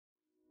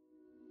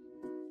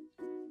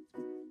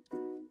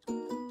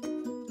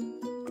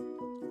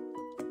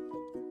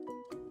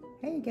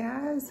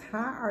Guys,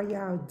 how are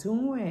y'all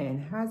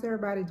doing? How's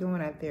everybody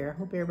doing out there? I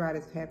hope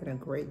everybody's having a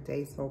great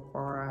day so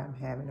far. I'm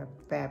having a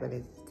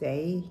fabulous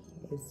day.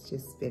 It's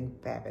just been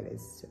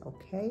fabulous,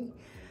 okay?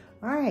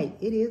 All right,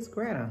 it is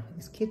Granna.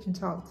 It's kitchen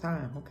talk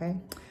time, okay?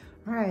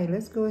 All right,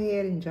 let's go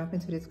ahead and jump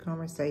into this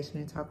conversation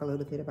and talk a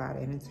little bit about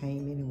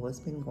entertainment and what's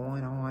been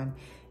going on.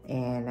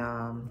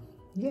 And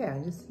yeah,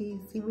 just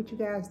see what you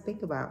guys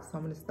think about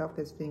some of the stuff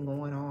that's been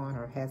going on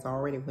or has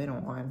already went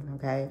on,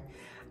 okay?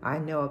 I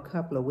know a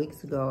couple of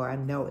weeks ago, I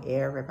know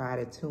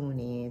everybody tuned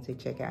in to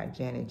check out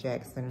Janet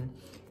Jackson.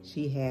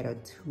 She had a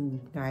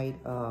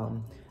 2-night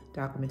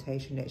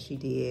documentation that she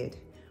did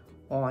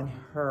on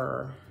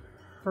her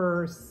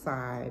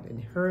side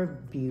and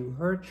her view,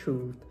 her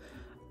truth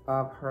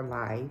of her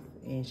life.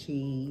 And she,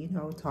 you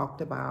know,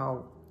 talked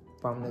about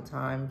from the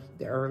time,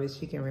 the earliest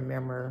she can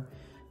remember,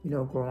 you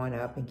know, growing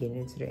up and getting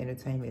into the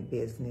entertainment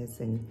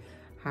business and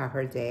how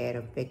her dad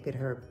affected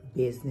her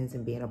business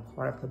and being a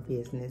part of her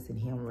business and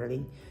him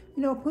really,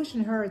 you know,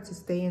 pushing her to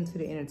stay into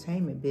the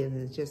entertainment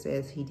business just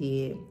as he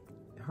did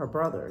her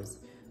brothers.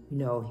 You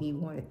know, he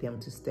wanted them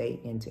to stay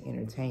into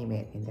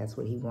entertainment and that's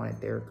what he wanted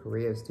their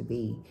careers to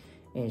be.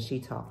 And she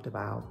talked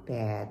about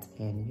that.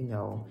 And, you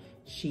know,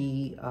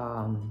 she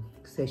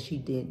said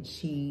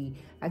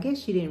I guess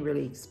she didn't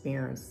really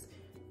experience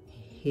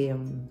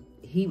him.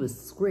 He was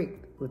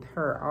strict with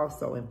her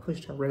also and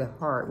pushed her really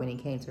hard when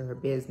it came to her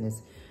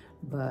business.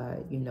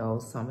 But, you know,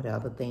 some of the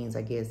other things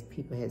I guess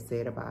people had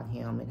said about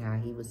him and how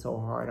he was so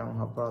hard on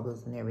her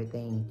brothers and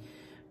everything.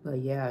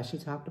 But yeah, she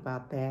talked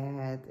about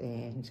that,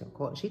 and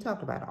she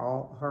talked about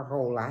her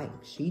whole life.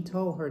 She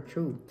told her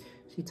truth.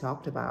 She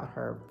talked about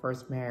her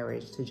first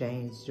marriage to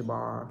James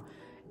Jabbar,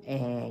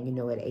 and, you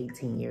know, at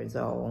 18 years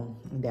old,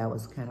 that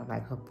was kind of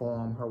like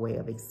her way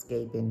of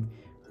escaping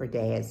her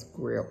dad's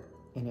grip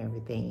and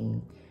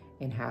everything,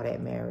 and how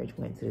that marriage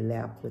went to the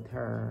left with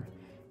her.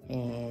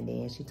 And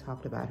then she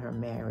talked about her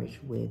marriage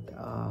with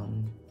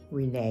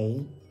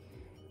Renee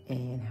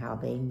and how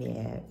they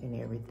met and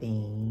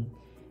everything.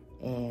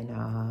 And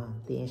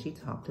then she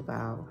talked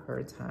about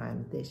her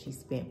time that she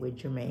spent with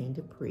Jermaine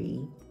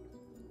Dupri,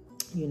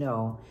 you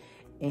know.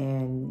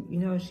 And, you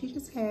know, she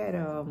just had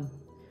a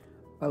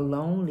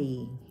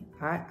lonely,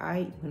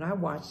 when I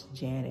watched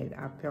Janet,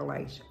 I felt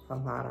like a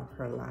lot of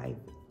her life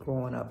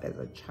growing up as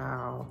a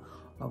child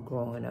or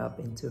growing up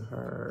into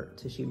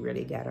till she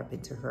really got up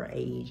into her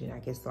age, and I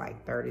guess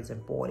like 30s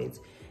and 40s,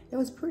 it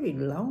was pretty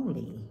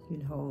lonely. You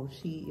know,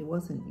 she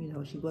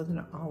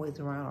wasn't always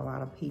around a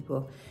lot of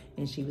people,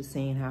 and she was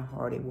saying how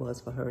hard it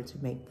was for her to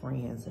make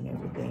friends and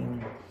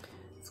everything.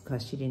 It's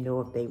because she didn't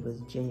know if they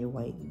was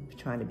genuine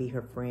trying to be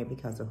her friend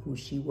because of who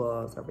she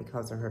was or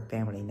because of her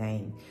family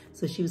name.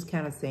 So she was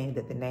kind of saying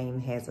that the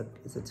name is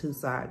a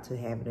two-side to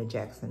having a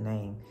Jackson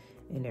name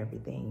and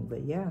everything.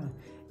 But yeah,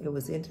 it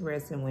was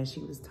interesting when she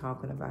was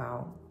talking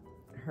about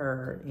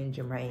her and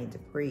Jermaine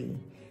Dupri,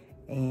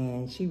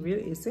 and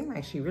it seemed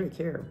like she really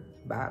cared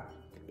about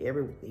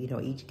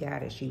each guy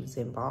that she was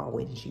involved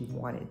with, and she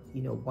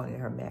wanted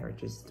her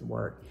marriages to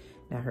work.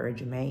 Now, her and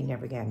Jermaine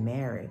never got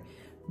married,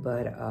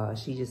 but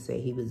she just said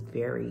he was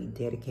very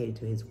dedicated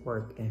to his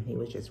work, and he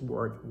was just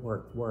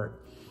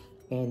work.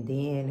 And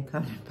then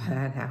come to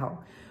find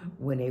out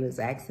when they was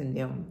asking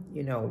them,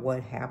 you know,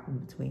 what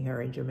happened between her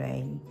and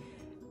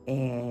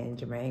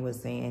Jermaine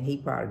was saying he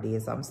probably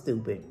did something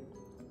stupid.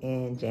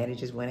 And Janet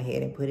just went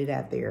ahead and put it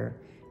out there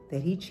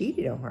that he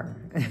cheated on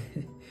her.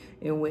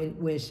 And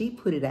when she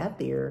put it out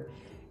there,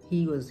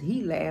 he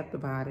laughed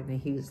about it, and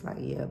he was like,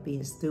 yeah,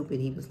 being stupid.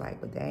 He was like,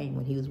 but dang,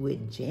 when he was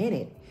with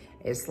Janet,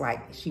 it's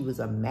like she was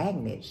a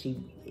magnet.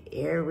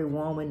 Every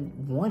woman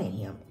wanted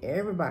him.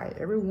 Every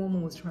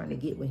woman was trying to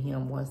get with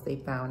him once they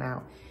found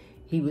out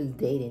he was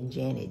dating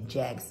Janet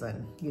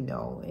Jackson, you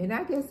know. And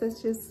I guess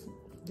that's just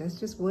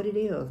what it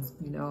is,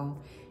 you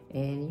know.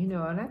 And, you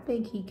know, and I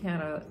think he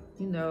kind of,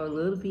 you know, a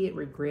little bit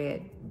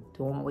regret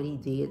doing what he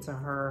did to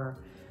her,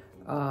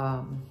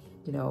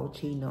 you know,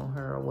 cheating on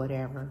her or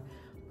whatever.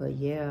 But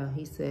yeah,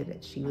 he said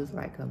that she was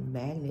like a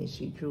magnet.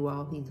 She drew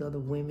all these other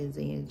women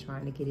in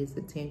trying to get his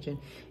attention.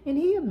 And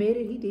he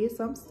admitted he did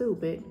something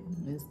stupid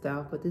and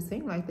stuff, but it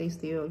seemed like they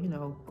still, you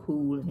know,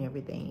 cool and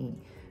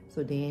everything.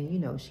 So then, you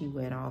know, she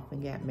went off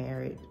and got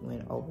married,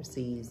 went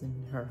overseas,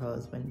 and her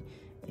husband,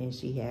 and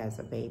she has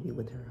a baby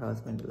with her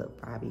husband, a little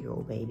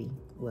 5-year-old baby.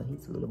 Well,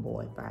 he's a little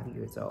boy, 5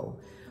 years old.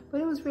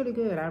 But it was really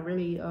good. I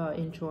really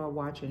enjoyed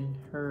watching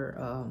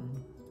her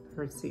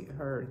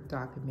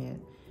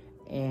document.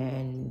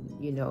 And,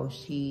 you know,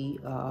 she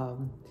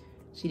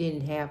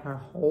didn't have her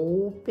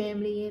whole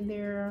family in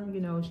there.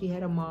 You know, she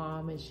had a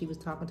mom, and she was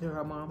talking to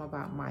her mom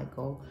about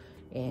Michael.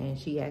 And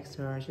she asked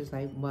her, she's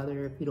like,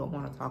 Mother, if you don't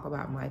want to talk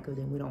about Michael,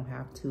 then we don't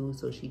have to.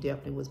 So she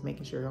definitely was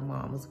making sure her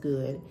mom was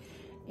good.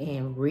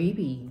 And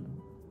Rebe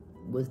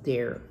was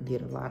there,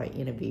 did a lot of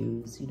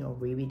interviews. You know,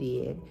 Rebe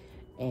did.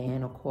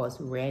 And, of course,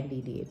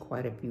 Randy did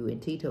quite a few.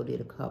 And Tito did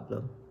a couple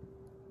of,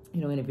 you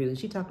know, interviews.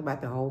 She talked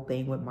about the whole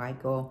thing with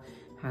Michael,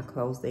 how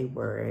close they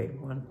were at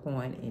one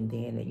point, and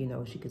then, you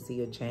know, she could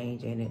see a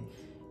change in it,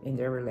 in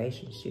their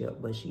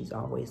relationship, but she's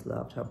always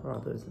loved her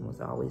brothers and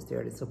was always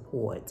there to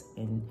support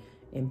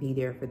and be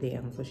there for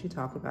them. So she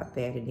talked about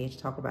that, and then she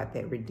talked about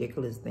that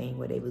ridiculous thing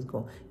where they was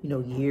going, you know,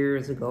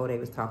 years ago they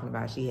was talking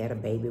about she had a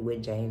baby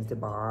with James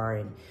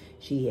DeBar and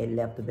she had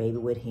left the baby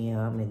with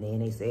him, and then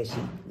they said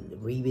she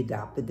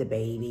re-adopted the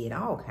baby and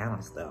all kind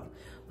of stuff.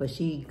 But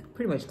she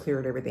pretty much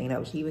cleared everything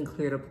up. She even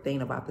cleared up the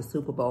thing about the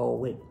Super Bowl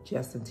with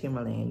Justin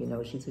Timberland. You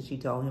know, she said she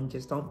told him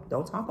just don't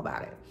talk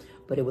about it.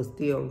 But it was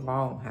still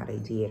wrong how they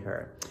did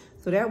her.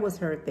 So that was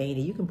her thing.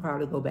 And you can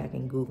probably go back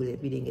and Google it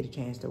if you didn't get a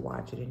chance to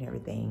watch it and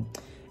everything.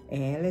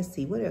 And let's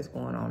see what else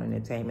going on in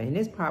entertainment. And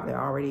it's probably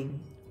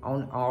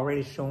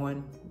already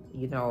showing,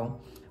 you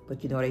know,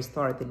 but you know, they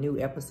started the new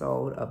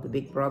episode of the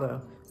Big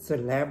Brother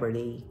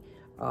Celebrity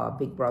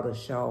Big Brother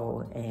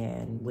show,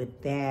 and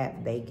with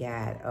that they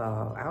got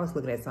I was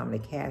looking at some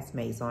of the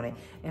castmates on it,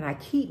 and I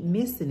keep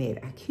missing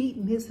it.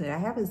 I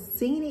haven't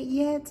seen it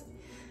yet.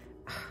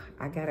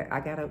 I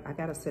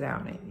gotta sit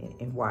down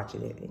and watch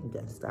it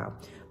and stuff.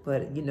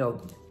 But you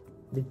know,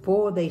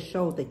 before they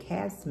showed the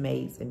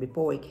castmates and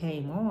before it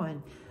came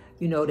on,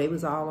 you know, they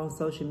was all on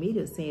social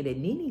media saying that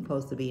Nene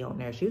supposed to be on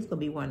there. She was gonna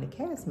be one of the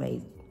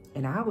castmates,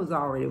 and I was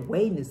already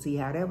waiting to see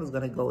how that was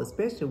gonna go,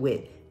 especially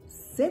with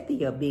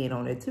Cynthia being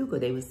on it too, because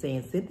they were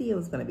saying Cynthia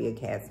was going to be a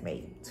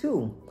castmate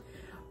too.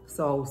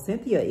 So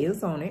Cynthia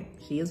is on it.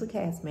 She is a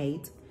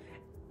castmate,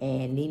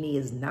 and Nene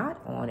is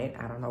not on it.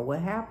 I don't know what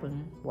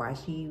happened, why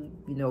she,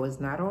 you know, is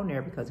not on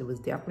there, because it was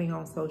definitely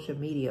on social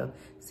media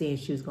saying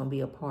she was going to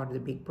be a part of the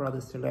Big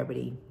Brother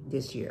Celebrity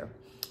this year.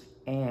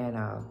 And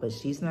but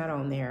she's not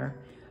on there.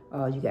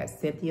 You got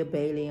Cynthia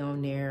Bailey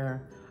on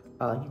there.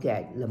 You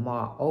got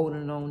Lamar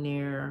Odom on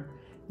there.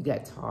 You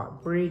got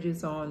Todd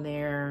Bridges on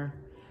there.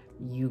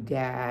 You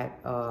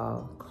got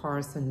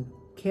Carson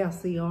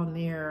Kelsey on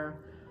there.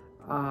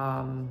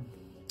 Oh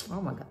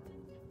my God.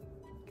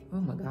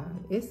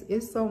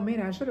 It's so many.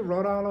 I should have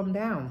wrote all of them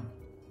down.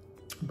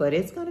 But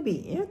it's going to be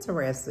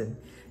interesting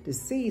to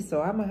see.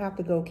 So I'm going to have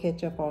to go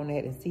catch up on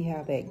that and see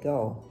how that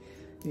go.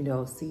 You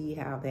know, see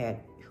how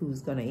that,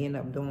 who's going to end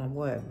up doing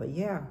what. But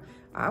yeah,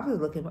 I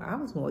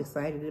was more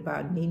excited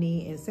about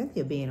Nene and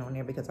Cynthia being on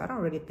there, because I don't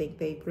really think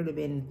they've really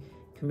been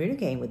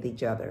communicating with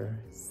each other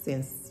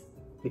since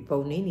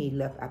before Nene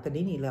left, after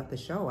Nene left the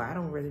show. I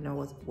don't really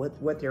know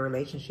what their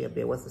relationship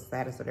is, what's the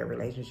status of their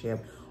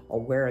relationship,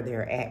 or where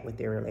they're at with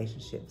their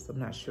relationships. I'm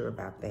not sure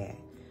about that.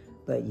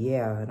 But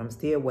yeah, and I'm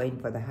still waiting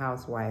for the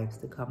Housewives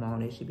to come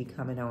on. It should be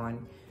coming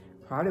on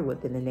probably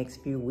within the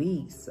next few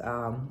weeks.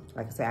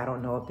 Like I said, I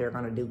don't know if they're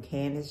gonna do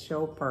Candace's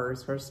show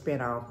first, her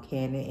spinoff,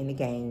 Candace in the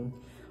Game,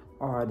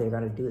 or they're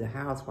gonna do the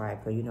Housewife.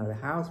 Because you know, the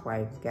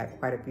Housewives got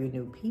quite a few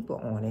new people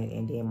on it,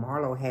 and then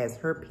Marlo has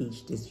her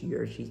peach this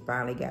year. She's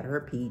finally got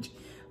her peach,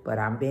 but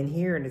I've been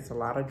hearing it's a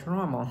lot of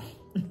drama.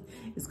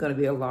 It's gonna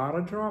be a lot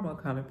of drama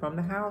coming from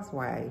the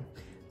Housewife.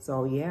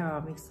 So yeah,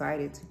 I'm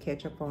excited to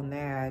catch up on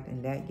that,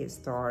 and that gets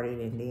started,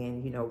 and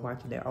then, you know,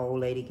 watching the Old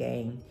Lady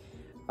Game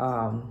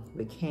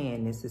with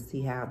Candace to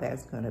see how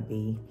that's gonna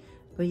be.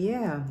 But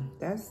yeah,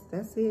 that's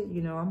it.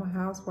 You know, I'm a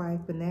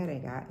housewife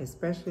fanatic.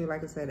 Especially,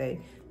 like I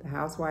said, the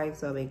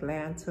Housewives of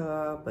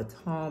Atlanta,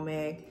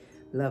 Potomac,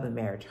 Love and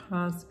Marriage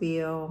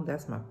Huntsville.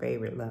 That's my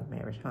favorite, Love and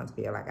Marriage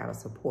Huntsville. I gotta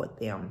support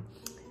them.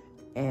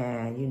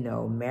 And, you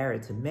know,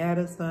 Married to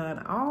Medicine.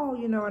 All,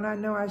 you know, and I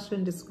know I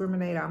shouldn't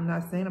discriminate. I'm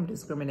not saying I'm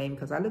discriminating,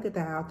 because I look at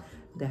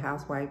the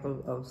Housewife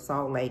of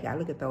Salt Lake. I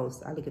look at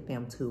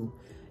them too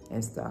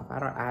and stuff.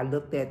 I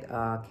looked at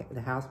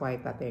the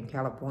Housewife out there in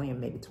California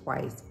maybe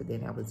twice, but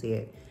then that was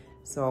it.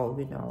 So,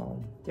 you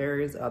know,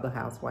 there is other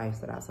housewives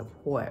that I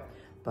support,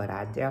 but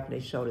I definitely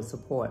show the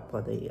support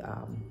for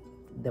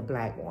the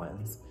black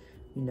ones.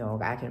 You know,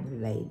 I can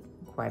relate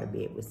quite a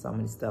bit with some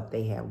of the stuff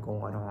they have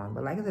going on.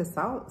 But like I said,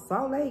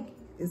 Salt Lake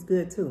is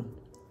good too.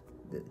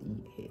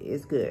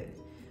 It's good.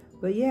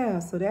 But yeah,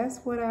 so that's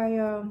what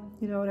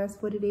you know,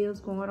 that's what it is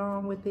going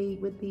on with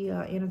the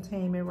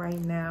entertainment right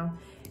now.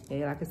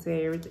 And like I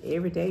said,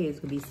 every day is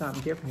gonna be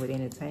something different with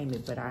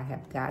entertainment. But I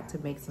have got to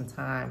make some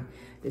time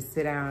to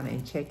sit down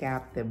and check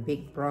out the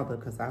Big Brother,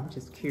 because I'm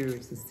just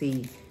curious to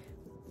see,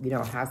 you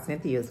know, how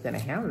Cynthia is gonna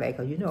handle that.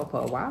 Because you know,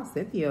 for a while,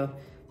 Cynthia,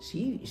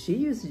 she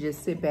used to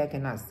just sit back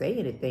and not say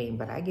anything.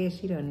 But I guess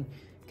she done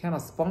kind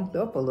of spunked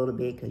up a little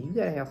bit, because you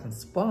gotta have some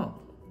spunk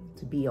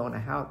to be on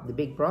the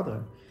Big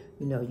Brother.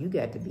 You know, you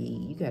got to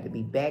be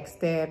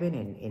backstabbing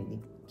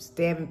and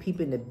stabbing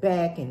people in the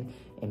back and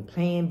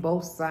playing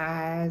both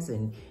sides,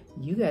 and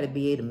you got to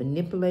be able to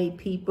manipulate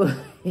people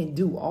and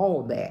do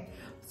all that.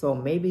 So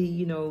maybe,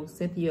 you know,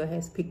 Cynthia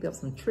has picked up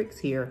some tricks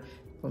here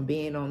from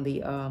being on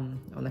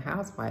the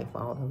Housewife for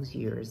all those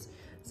years.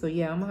 So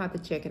yeah, I'm gonna have to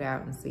check it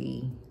out and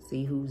see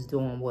who's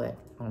doing what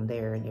on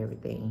there and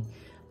everything.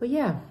 But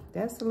yeah,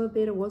 that's a little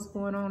bit of what's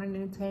going on in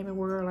the entertainment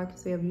world. Like I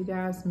said, if you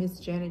guys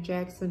missed Janet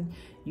Jackson,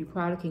 you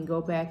probably can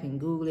go back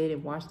and Google it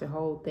and watch the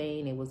whole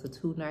thing. It was a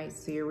 2-night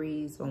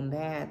series on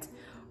that.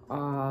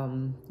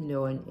 You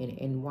know,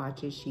 and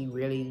watch it. She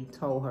really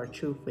told her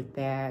truth with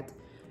that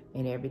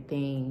and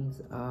everything.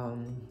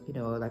 You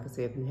know, like I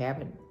said, if you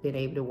haven't been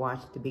able to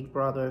watch the Big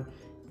Brother,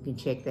 You can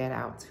check that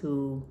out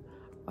too.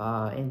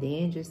 And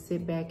then just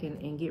sit back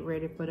and get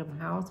ready for them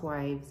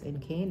Housewives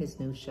and Candace's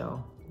new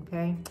show,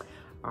 okay?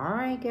 All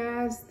right,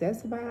 guys,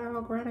 that's about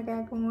all Granna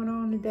got going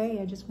on today.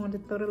 I just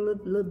wanted to throw the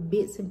little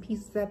bits and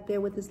pieces up there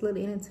with this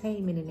little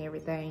entertainment and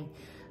everything.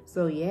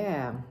 So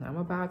yeah, I'm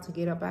about to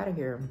get up out of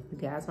here. You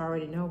guys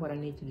already know what I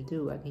need you to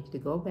do. I need you to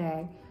go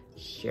back,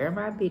 share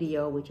my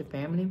video with your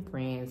family and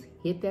friends,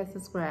 hit that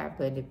subscribe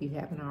button if you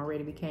haven't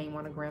already became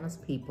one of Granna's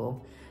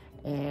people.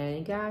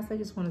 And guys, I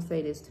just want to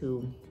say this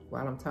too,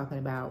 while I'm talking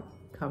about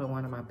becoming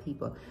one of my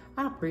people.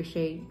 I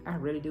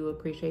really do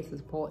appreciate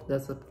the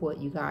support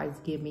you guys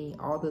give me,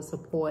 all the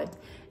support.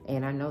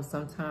 And I know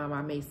sometimes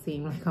I may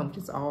seem like I'm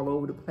just all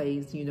over the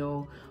place, you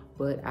know,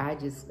 but I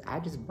just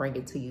bring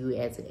it to you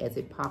as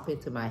it pop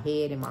into my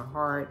head and my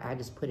heart. I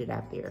just put it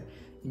out there.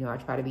 You know, I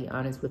try to be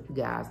honest with you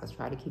guys. I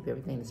try to keep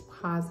everything as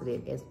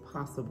positive as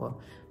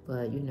possible.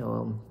 But you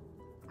know,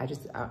 I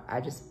just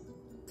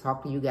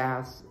talk to you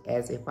guys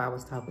as if I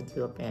was talking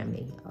to a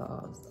family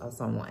or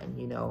someone,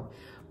 you know.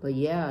 But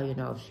yeah, you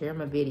know, share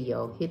my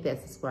video, hit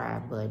that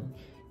subscribe button,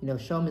 you know,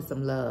 show me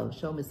some love,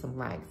 show me some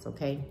likes,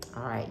 okay?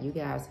 All right, you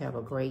guys have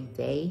a great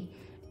day,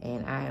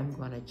 and I am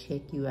gonna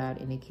check you out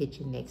in the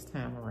kitchen next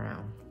time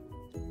around.